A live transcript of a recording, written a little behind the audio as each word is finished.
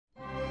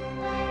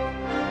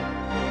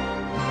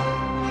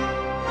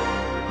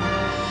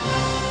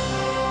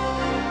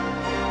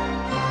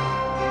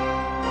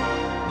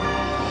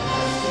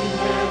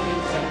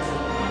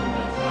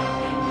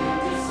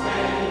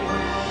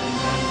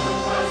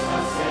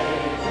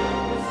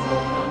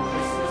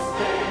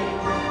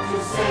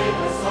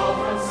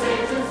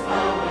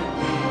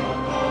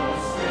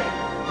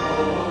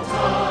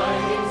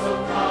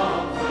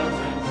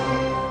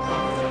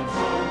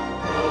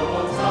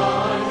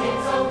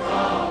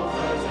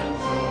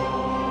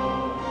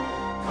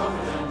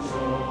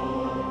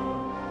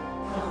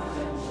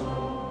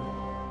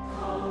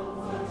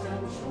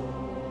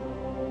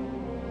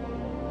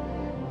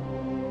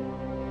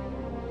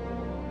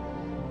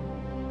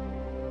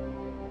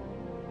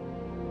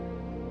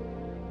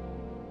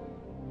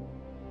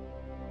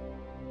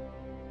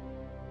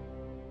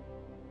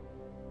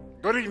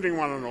Good evening,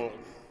 one and all.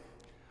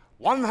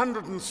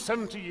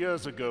 170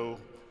 years ago,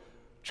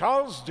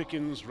 Charles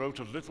Dickens wrote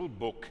a little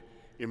book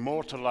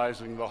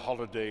immortalizing the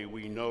holiday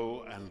we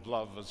know and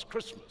love as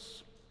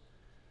Christmas.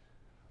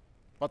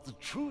 But the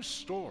true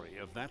story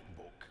of that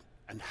book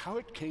and how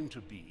it came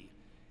to be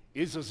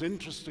is as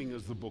interesting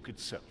as the book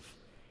itself.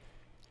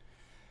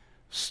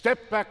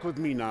 Step back with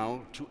me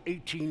now to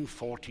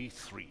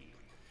 1843.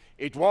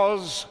 It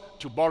was,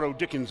 to borrow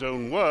Dickens'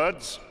 own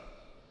words,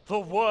 the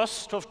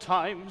worst of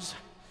times.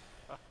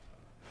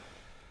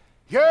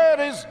 Here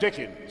is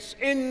Dickens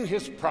in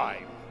his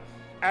prime.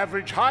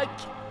 Average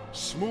height,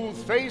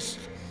 smooth-faced,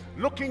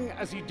 looking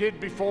as he did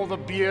before the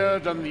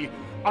beard and the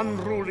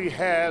unruly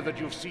hair that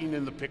you've seen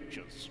in the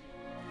pictures.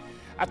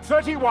 At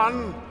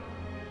 31,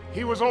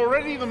 he was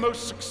already the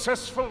most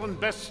successful and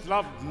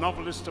best-loved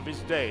novelist of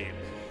his day,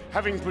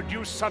 having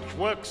produced such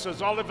works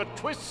as Oliver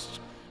Twist,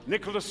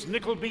 Nicholas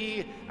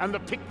Nickleby, and the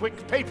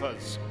Pickwick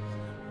Papers.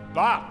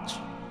 But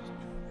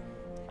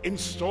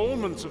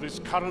installments of his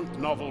current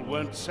novel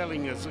weren't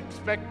selling as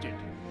expected,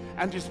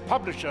 and his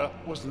publisher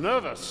was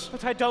nervous.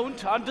 But I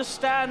don't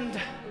understand.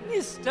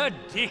 Mr.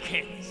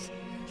 Dickens,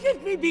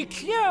 let me be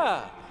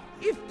clear.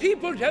 If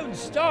people don't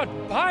start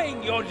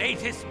buying your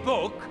latest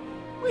book,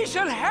 we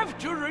shall have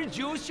to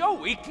reduce your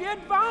weekly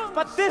advance.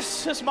 But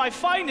this is my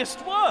finest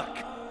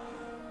work.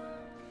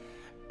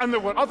 And there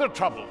were other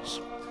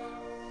troubles.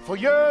 For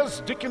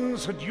years,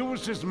 Dickens had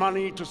used his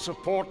money to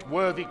support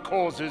worthy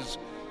causes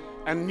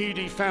and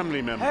needy family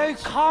members. Hey,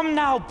 come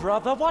now,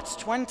 brother. What's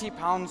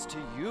 £20 to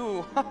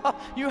you?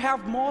 You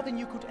have more than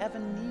you could ever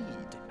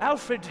need.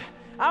 Alfred,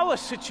 our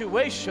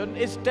situation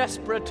is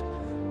desperate.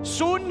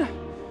 Soon,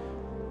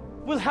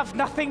 we'll have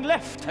nothing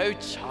left. Oh,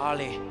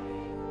 Charlie.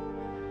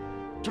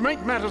 To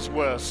make matters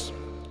worse,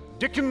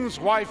 Dickens'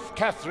 wife,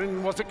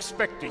 Catherine, was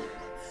expecting.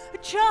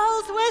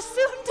 Charles, we're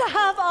soon to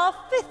have our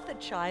 5th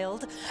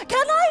child.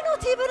 Can I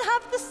not even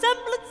have the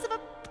semblance of a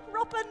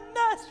proper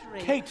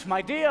nursery? Kate,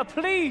 my dear,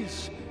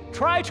 please,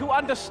 try to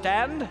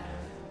understand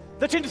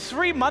that in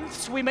 3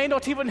 months we may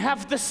not even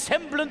have the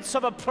semblance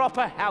of a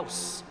proper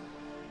house.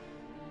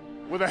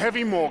 With a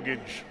heavy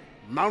mortgage,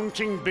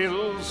 mounting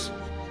bills,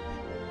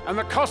 and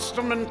the cost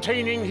of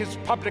maintaining his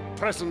public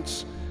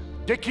presence,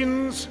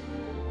 Dickens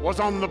was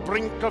on the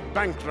brink of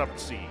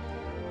bankruptcy.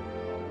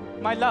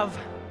 My love,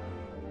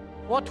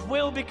 what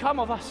will become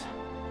of us?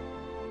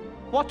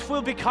 What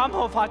will become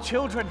of our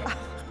children?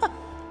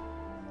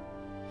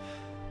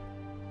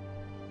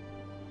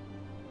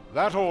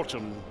 That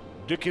autumn,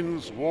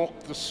 Dickens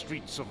walked the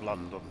streets of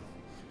London.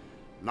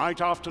 Night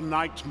after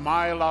night,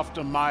 mile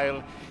after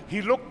mile,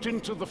 he looked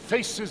into the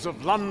faces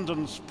of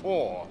London's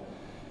poor,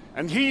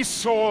 and he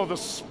saw the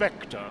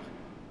spectre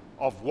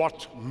of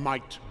what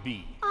might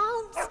be.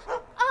 Aunts!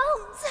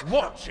 Aunts!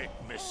 What's it,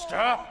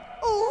 mister?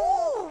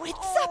 Oh,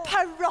 it's a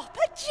proper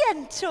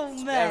gentleman.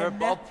 Spare a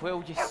bob,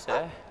 will you,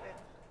 sir?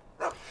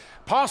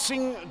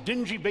 Passing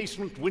dingy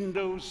basement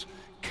windows,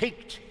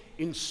 caked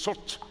in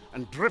soot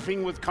and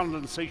dripping with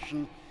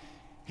condensation,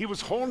 he was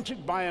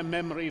haunted by a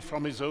memory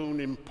from his own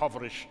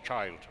impoverished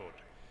childhood.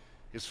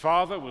 His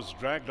father was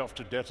dragged off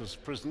to debtor's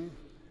prison,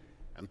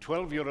 and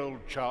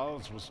 12-year-old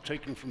Charles was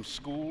taken from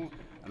school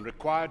and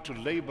required to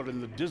labor in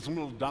the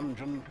dismal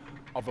dungeon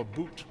of a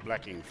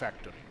boot-blacking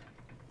factory.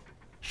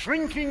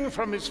 Shrinking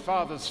from his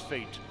father's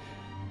fate,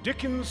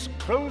 Dickens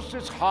closed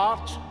his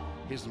heart,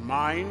 his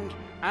mind,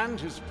 and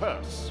his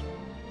purse.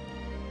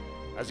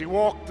 As he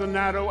walked the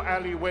narrow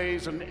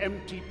alleyways and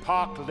empty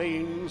park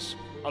lanes,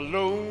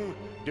 alone,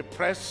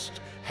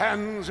 depressed,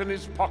 hands in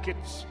his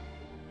pockets,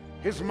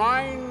 his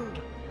mind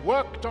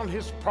worked on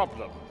his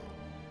problem,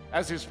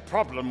 as his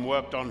problem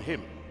worked on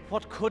him.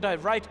 What could I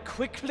write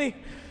quickly?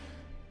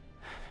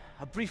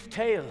 A brief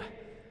tale,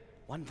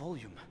 1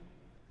 volume.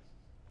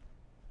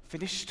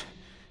 Finished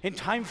in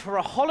time for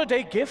a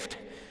holiday gift?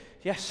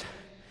 Yes.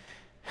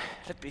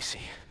 Let me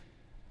see.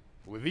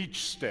 With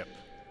each step,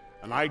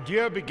 an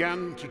idea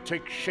began to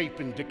take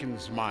shape in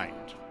Dickens'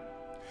 mind.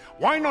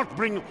 Why not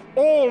bring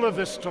all of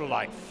this to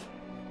life?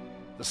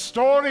 The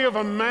story of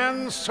a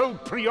man so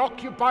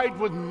preoccupied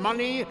with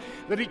money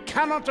that he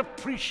cannot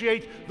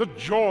appreciate the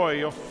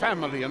joy of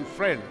family and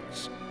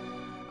friends.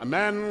 A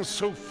man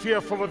so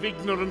fearful of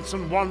ignorance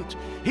and want,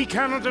 he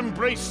cannot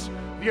embrace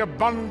the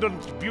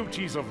abundant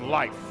beauties of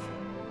life.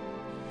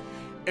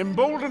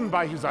 Emboldened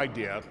by his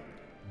idea,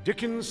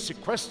 Dickens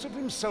sequestered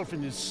himself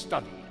in his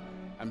study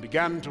and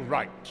began to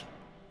write.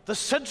 The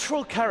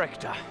central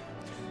character,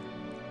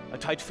 a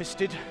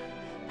tight-fisted,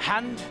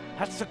 hand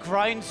at the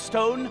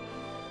grindstone,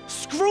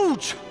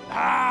 Scrooge!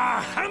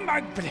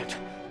 Humbug! Brilliant.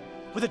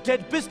 With a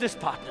dead business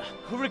partner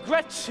who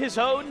regrets his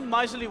own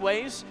miserly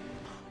ways,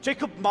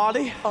 Jacob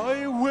Marley.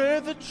 I wear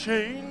the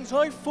chains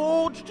I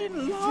forged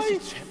in life.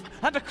 Visits him.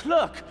 And a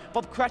clerk,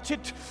 Bob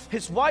Cratchit,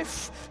 his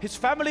wife, his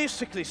family's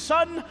sickly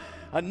son,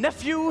 a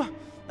nephew,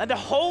 and a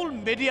whole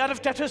myriad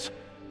of debtors,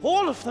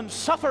 all of them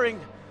suffering,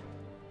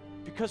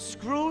 because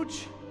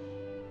Scrooge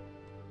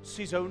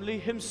sees only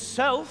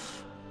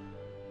himself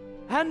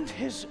and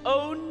his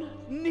own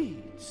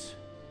needs.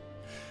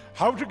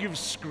 How to give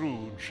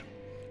Scrooge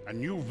a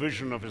new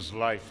vision of his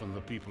life and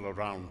the people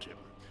around him,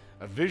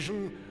 a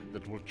vision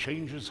that will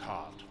change his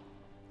heart.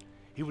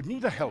 He would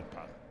need a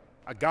helper,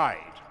 a guide,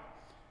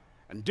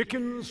 and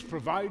Dickens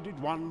provided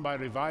one by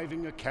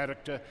reviving a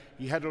character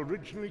he had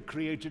originally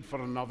created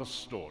for another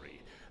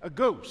story, a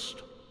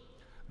ghost,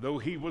 though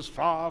he was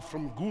far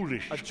from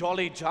ghoulish. A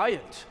jolly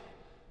giant.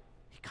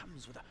 He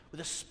comes with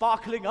a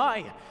sparkling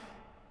eye,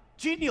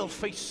 genial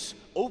face,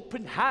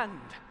 open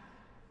hand,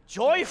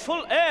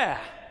 joyful air.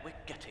 We're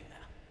getting there.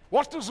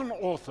 What does an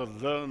author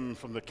learn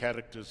from the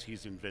characters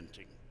he's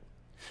inventing?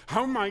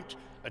 How might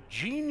a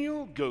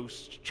genial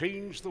ghost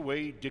change the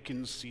way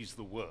Dickens sees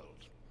the world?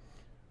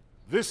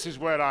 This is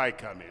where I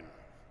come in.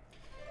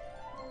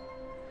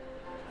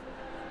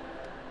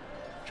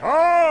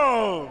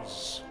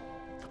 Charles!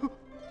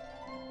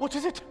 What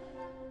is it?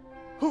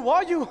 Who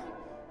are you?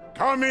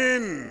 Come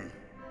in.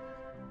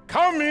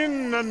 Come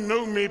in and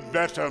know me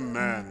better,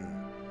 man.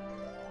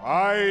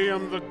 I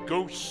am the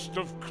ghost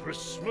of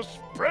Christmas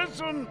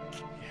present.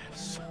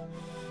 Yes.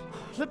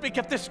 Let me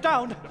get this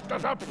down.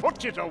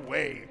 Put it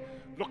away.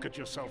 Look at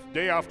yourself.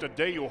 Day after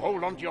day you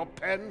hold onto your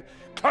pen,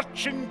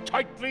 clutching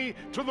tightly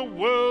to the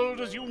world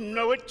as you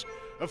know it,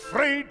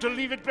 afraid to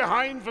leave it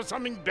behind for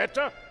something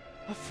better.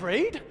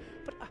 Afraid?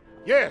 But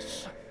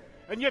yes.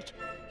 And yet,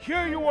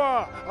 here you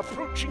are,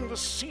 approaching the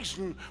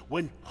season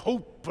when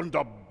hope and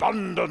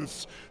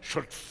abundance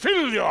should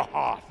fill your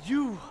heart.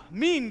 You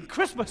mean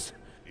Christmas?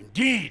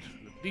 Indeed.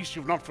 At least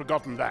you've not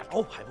forgotten that.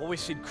 Oh, I've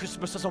always seen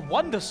Christmas as a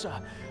wonder,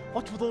 sir.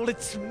 What with all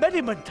its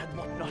merriment and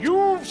whatnot.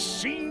 You've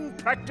seen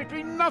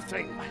practically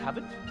nothing. I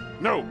haven't?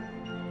 No,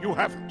 you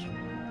haven't.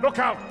 Look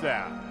out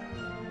there.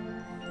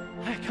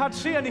 I can't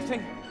see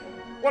anything.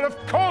 Well, of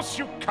course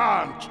you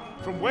can't.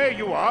 From where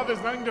you are,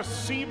 there's nothing to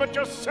see but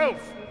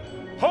yourself.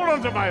 Hold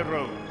on to my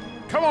robe.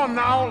 Come on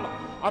now.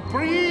 A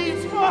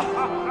breeze.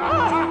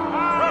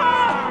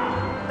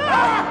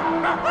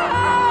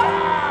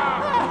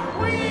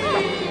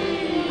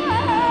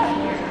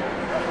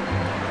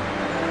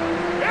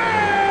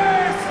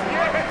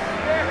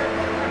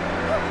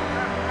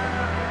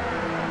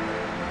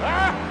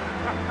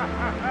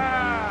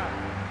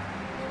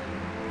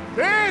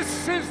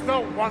 This is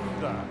the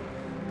wonder.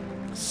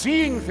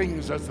 Seeing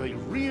things as they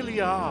really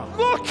are.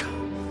 Look!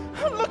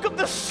 Look at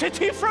the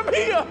city from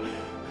here!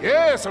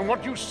 Yes, and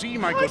what you see,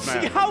 my good man.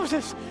 I see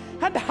houses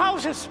and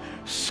houses.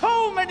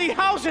 So many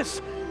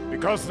houses.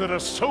 Because there are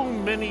so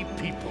many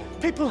people.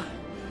 People,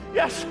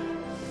 yes.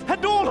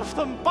 And all of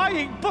them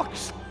buying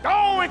books.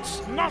 Oh,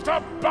 it's not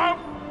about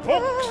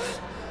books.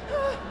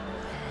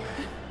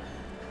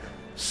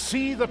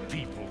 See the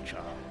people,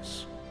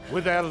 Charles,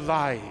 with their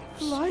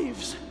lives.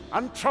 Lives?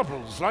 And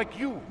troubles like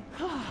you.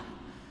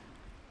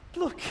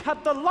 Look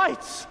at the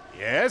lights.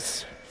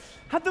 Yes.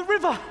 And the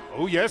river.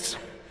 Oh, yes.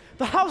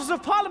 The Houses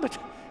of Parliament,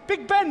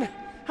 Big Ben,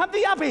 and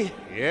the Abbey.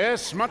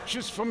 Yes, much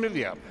is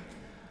familiar.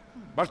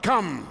 But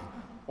come,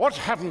 what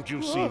haven't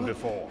you seen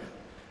before?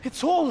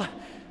 It's all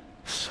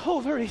so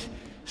very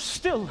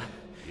still.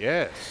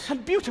 Yes.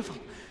 And beautiful.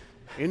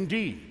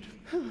 Indeed.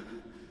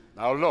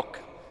 Now look.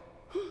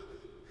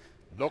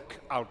 Look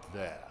out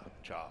there,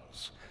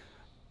 Charles.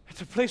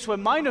 It's a place where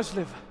miners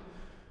live,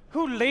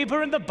 who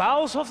labor in the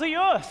bowels of the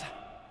earth.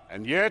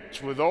 And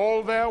yet, with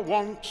all their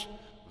want,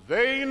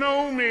 they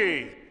know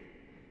me.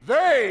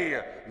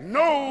 They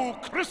know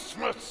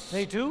Christmas.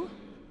 They do?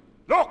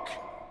 Look!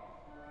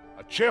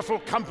 A cheerful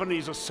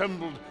company's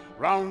assembled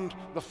round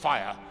the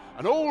fire.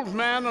 An old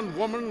man and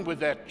woman with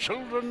their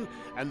children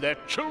and their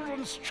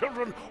children's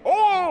children,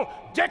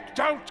 all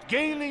decked out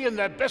gaily in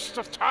their best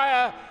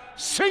attire,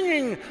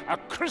 singing a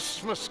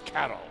Christmas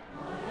carol.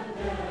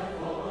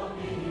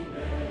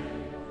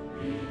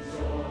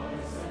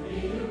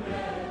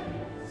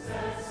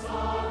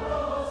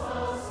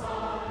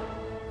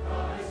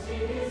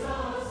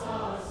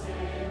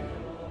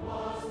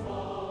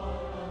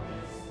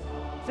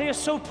 They are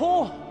so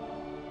poor.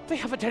 They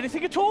haven't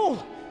anything at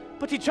all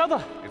but each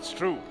other. It's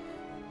true.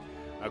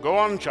 Now go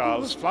on,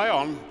 Charles. Fly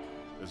on.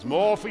 There's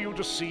more for you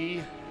to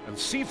see, and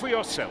see for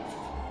yourself.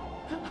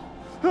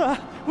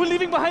 We're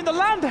leaving behind the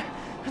land,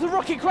 the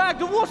rocky crag,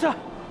 the water.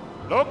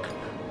 Look.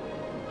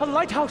 A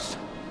lighthouse.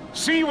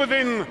 See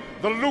within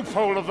the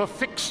loophole of the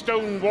thick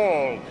stone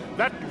wall,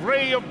 that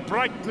ray of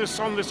brightness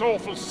on this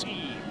awful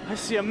sea. I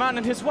see a man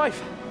and his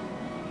wife.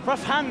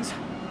 Rough hands,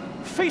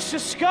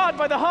 faces scarred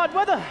by the hard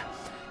weather.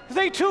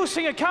 They too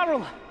sing a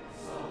carol.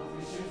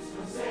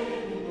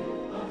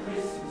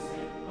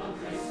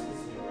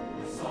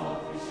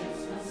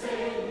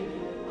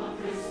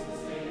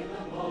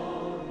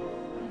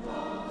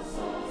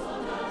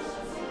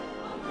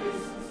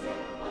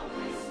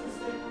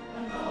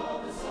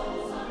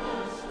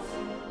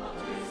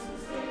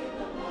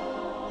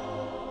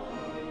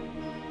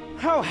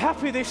 How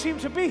happy they seem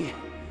to be.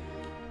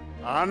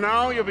 Ah,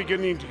 now you're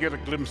beginning to get a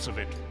glimpse of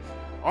it.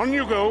 On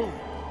you go,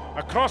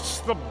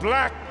 across the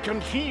black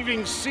and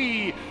heaving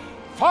sea,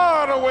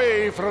 far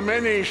away from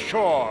any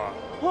shore.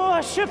 Oh,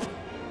 a ship!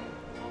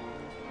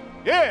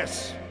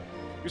 Yes.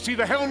 You see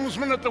the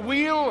helmsman at the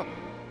wheel,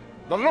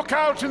 the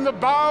lookout in the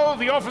bow,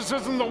 the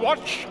officers in the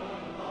watch.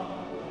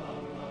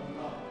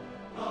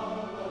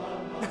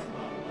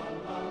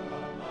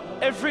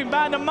 every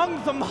man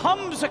among them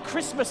hums a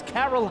Christmas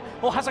carol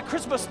or has a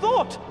Christmas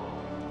thought.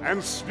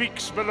 And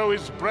speaks below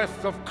his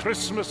breath of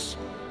Christmas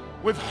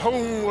with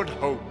homeward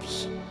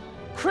hopes.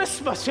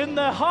 Christmas in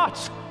their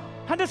hearts,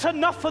 and it's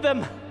enough for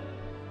them.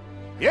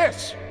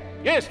 Yes,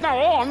 yes, now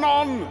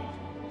on!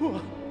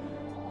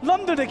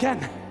 London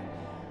again.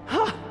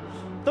 Ah,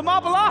 the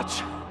Marble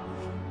Arch.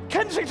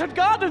 Kensington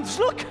Gardens,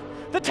 look,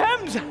 the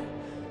Thames.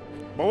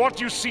 But what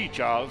do you see,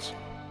 Charles?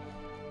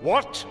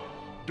 What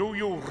do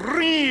you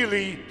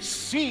really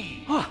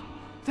see? Ah,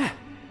 there.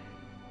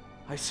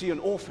 I see an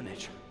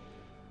orphanage.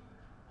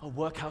 A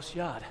workhouse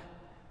yard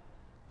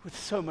with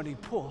so many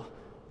poor,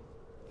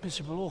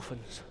 miserable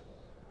orphans.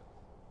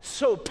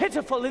 So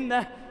pitiful in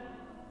there.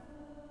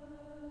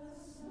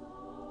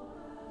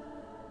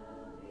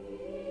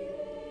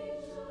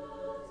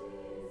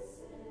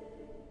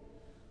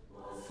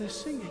 They're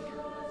singing.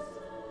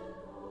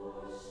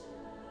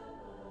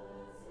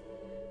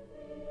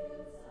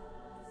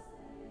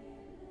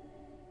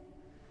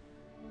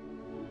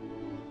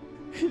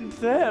 In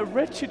their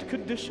wretched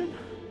condition,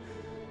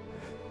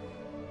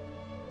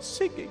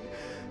 singing.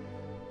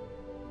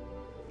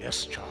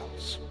 Yes,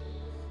 Charles.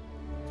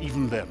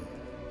 Even them.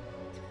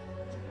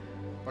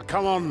 But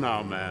come on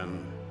now,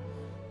 man.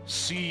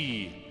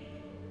 See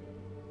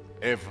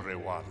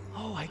everyone.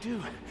 Oh, I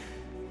do.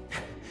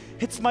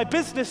 It's my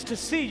business to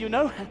see, you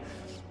know,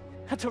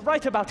 and to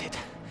write about it.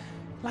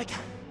 Like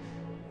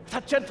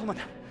that gentleman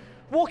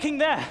walking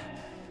there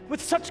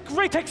with such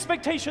great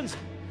expectations,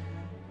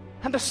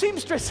 and the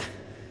seamstress,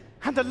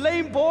 and the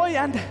lame boy,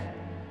 and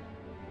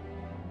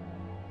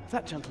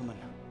that gentleman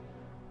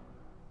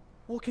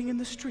walking in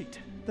the street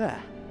there.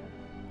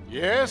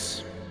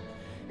 Yes?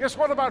 Yes,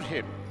 what about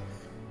him?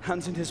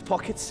 Hands in his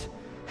pockets,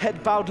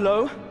 head bowed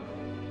low.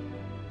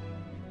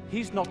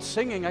 He's not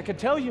singing, I can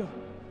tell you.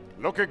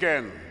 Look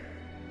again.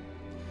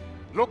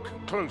 Look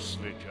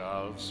closely,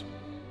 Charles.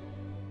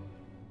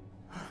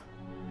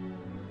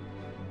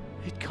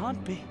 It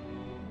can't be.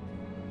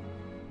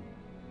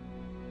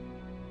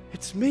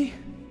 It's me.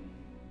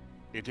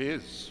 It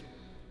is.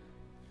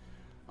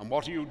 And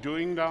what are you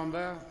doing down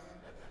there?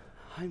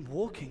 I'm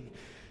walking,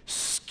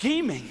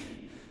 scheming,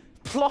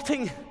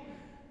 plotting,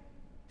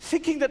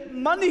 thinking that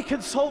money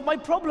can solve my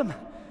problem,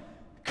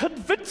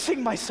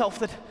 convincing myself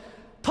that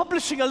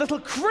publishing a little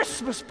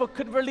Christmas book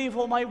could relieve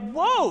all my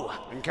woe.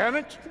 And can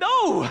it?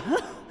 No!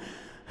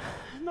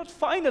 Not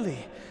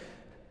finally.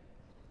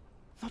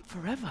 Not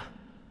forever.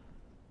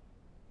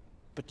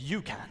 But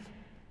you can.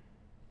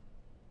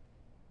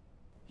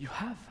 You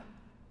have.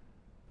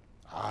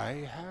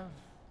 I have?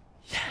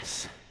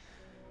 Yes.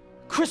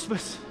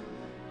 Christmas.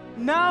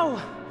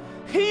 Now.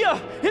 Here.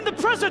 In the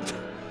present.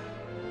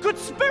 Good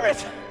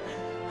Spirit.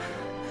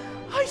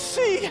 I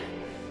see.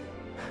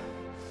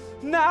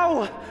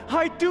 Now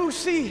I do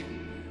see.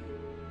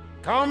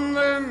 Come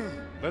then,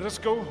 let us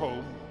go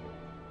home.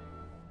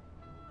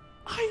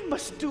 I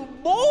must do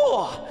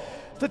more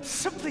than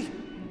simply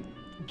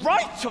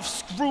write of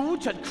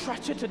Scrooge and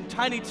Cratchit and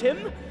Tiny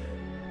Tim.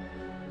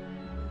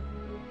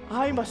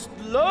 I must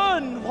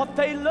learn what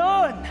they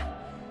learn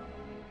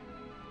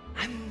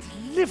and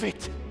live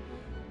it.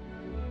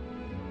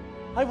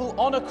 I will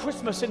honor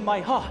Christmas in my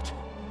heart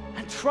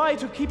and try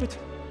to keep it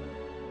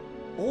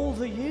all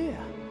the year.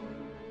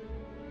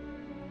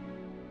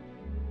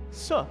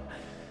 Sir,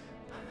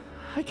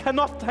 I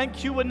cannot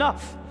thank you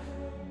enough.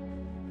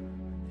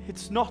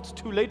 It's not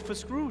too late for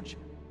Scrooge.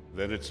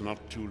 Then it's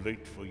not too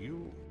late for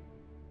you.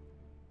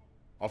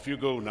 Off you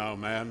go now,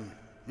 man.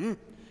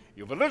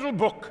 You've a little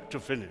book to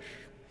finish.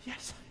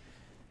 Yes.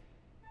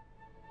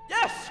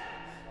 Yes!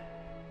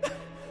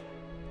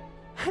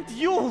 And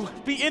you'll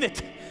be in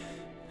it.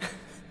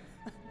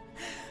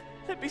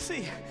 Let me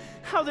see.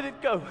 How did it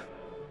go?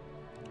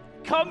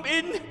 Come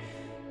in,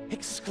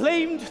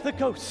 exclaimed the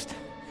ghost.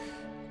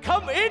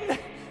 Come in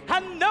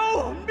and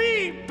know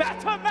me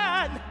better,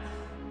 man!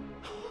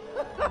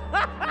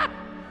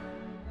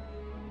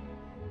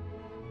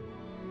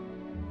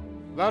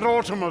 That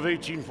autumn of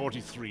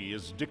 1843,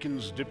 as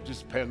Dickens dipped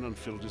his pen and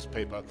filled his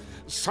paper,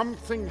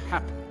 something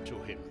happened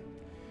to him.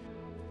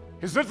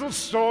 His little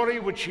story,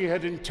 which he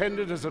had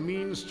intended as a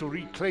means to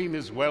reclaim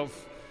his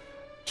wealth,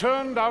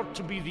 turned out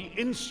to be the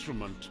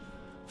instrument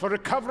for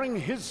recovering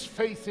his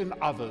faith in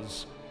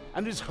others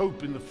and his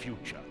hope in the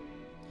future.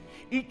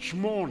 Each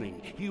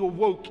morning, he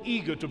awoke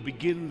eager to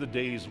begin the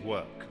day's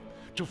work,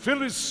 to fill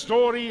his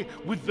story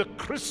with the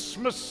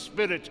Christmas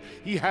spirit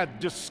he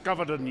had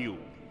discovered anew.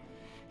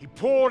 He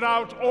poured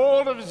out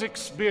all of his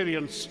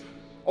experience,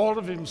 all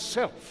of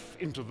himself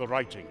into the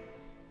writing.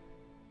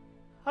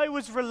 I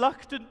was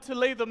reluctant to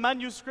lay the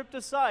manuscript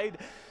aside,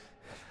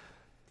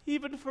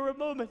 even for a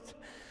moment.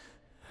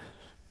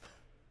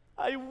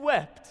 I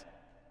wept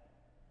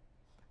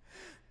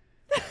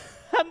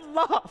and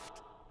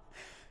laughed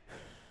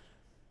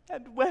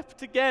and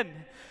wept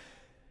again.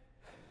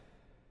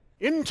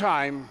 In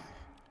time,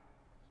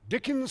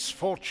 Dickens'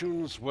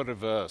 fortunes were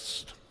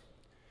reversed,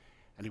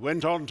 and he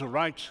went on to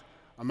write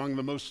among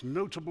the most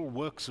notable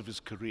works of his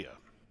career.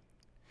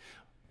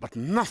 But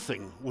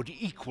nothing would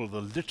equal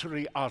the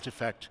literary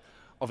artifact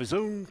of his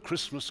own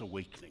Christmas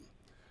awakening.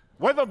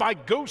 Whether by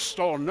ghost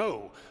or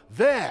no,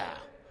 there,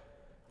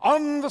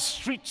 on the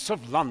streets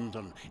of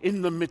London,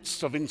 in the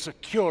midst of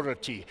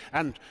insecurity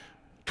and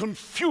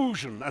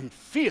confusion and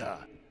fear,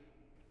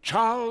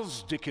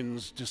 Charles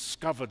Dickens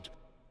discovered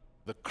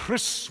the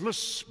Christmas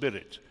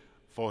spirit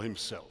for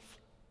himself.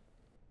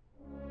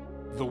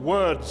 The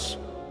words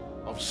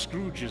of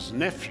Scrooge's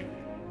nephew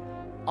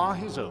are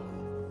his own.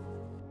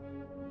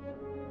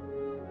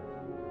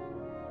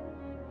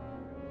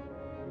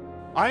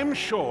 I am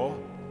sure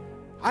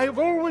I have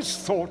always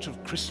thought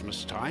of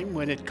Christmas time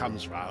when it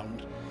comes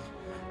round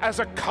as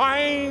a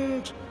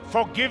kind,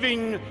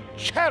 forgiving,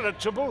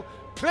 charitable,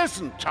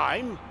 pleasant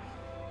time,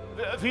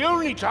 the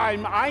only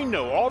time I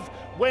know of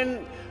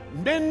when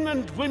men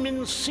and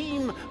women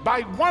seem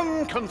by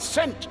one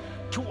consent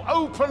to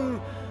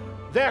open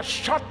their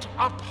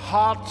shut-up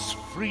hearts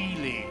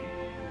freely,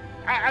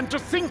 and to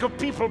think of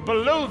people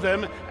below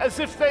them as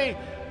if they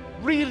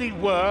really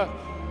were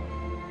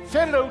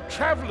fellow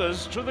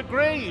travelers to the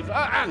grave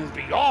and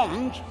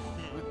beyond.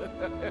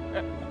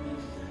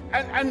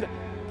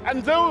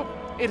 and though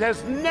it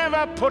has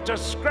never put a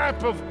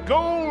scrap of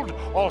gold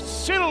or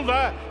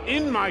silver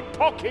in my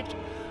pocket,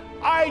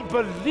 I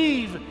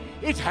believe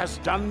it has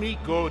done me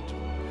good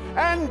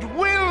and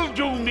will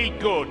do me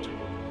good.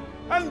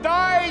 And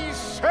I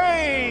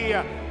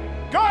say,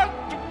 God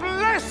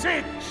bless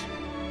it!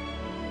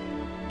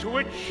 To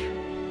which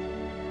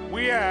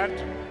we add,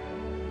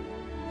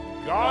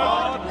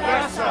 God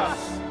bless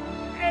us,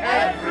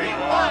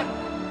 everyone!